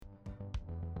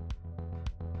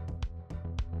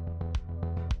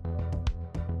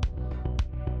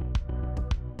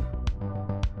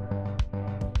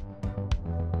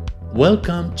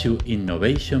Welcome to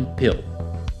Innovation Pill.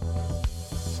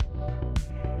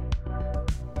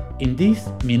 In this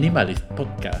minimalist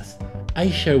podcast, I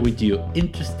share with you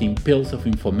interesting pills of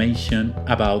information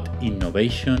about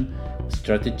innovation,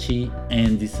 strategy,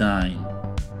 and design.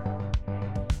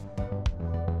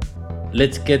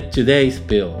 Let's get today's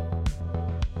pill.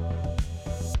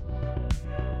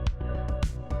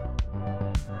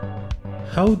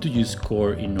 How do you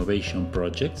score innovation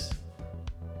projects?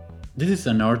 This is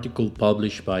an article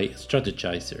published by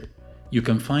Strategizer. You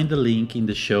can find the link in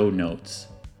the show notes.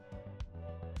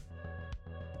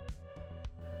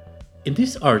 In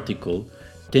this article,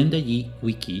 Tendayi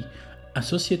Wiki,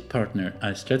 associate partner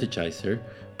at Strategizer,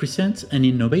 presents an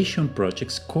innovation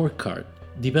project scorecard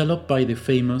developed by the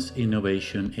famous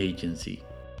innovation agency.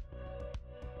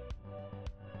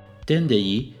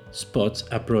 Tendayi spots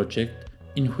a project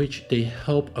in which they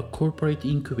help a corporate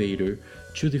incubator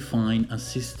to define a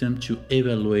system to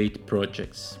evaluate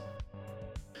projects.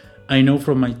 I know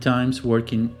from my times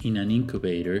working in an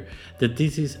incubator that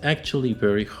this is actually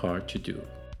very hard to do.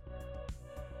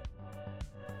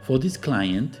 For this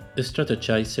client, a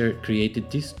Strategizer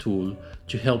created this tool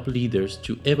to help leaders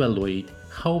to evaluate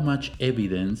how much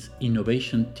evidence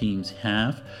innovation teams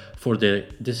have for the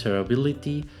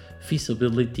desirability,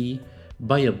 feasibility,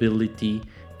 viability,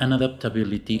 and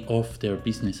adaptability of their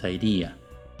business idea,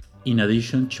 in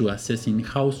addition to assessing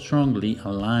how strongly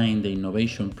aligned the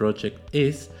innovation project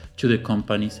is to the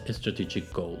company's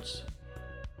strategic goals.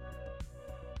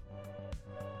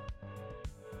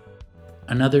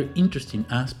 Another interesting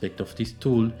aspect of this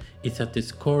tool is that the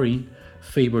scoring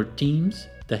favors teams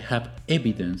that have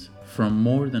evidence from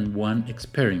more than one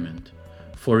experiment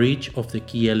for each of the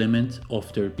key elements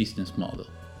of their business model.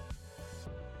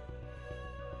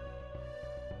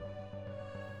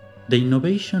 The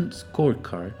Innovation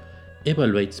Scorecard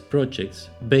evaluates projects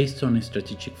based on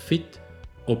strategic fit,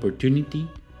 opportunity,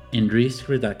 and risk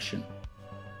reduction.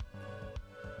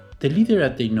 The leader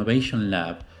at the Innovation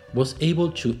Lab was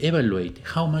able to evaluate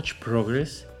how much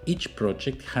progress each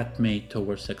project had made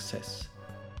towards success.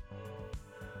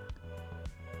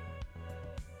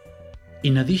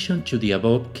 In addition to the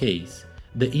above case,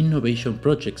 the Innovation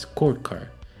Project Scorecard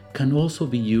can also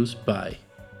be used by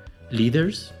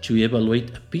leaders to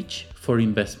evaluate a pitch for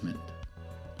investment.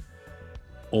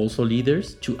 Also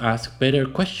leaders to ask better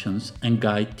questions and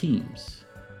guide teams.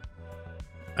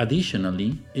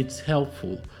 Additionally, it's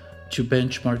helpful to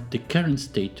benchmark the current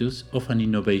status of an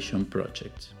innovation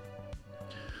project.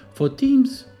 For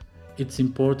teams, it's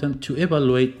important to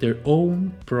evaluate their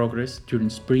own progress during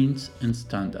sprints and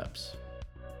stand-ups.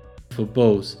 For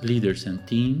both leaders and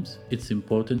teams, it's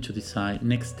important to decide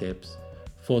next steps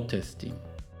for testing.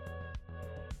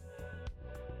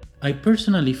 I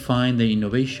personally find the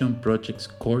Innovation Project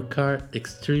Scorecard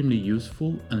extremely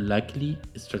useful, and luckily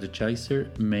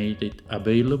Strategizer made it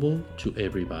available to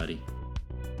everybody.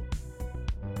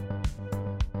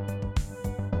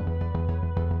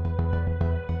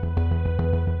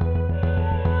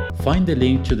 Find the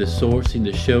link to the source in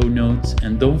the show notes,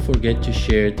 and don't forget to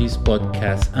share this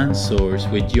podcast and source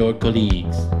with your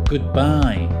colleagues.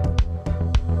 Goodbye!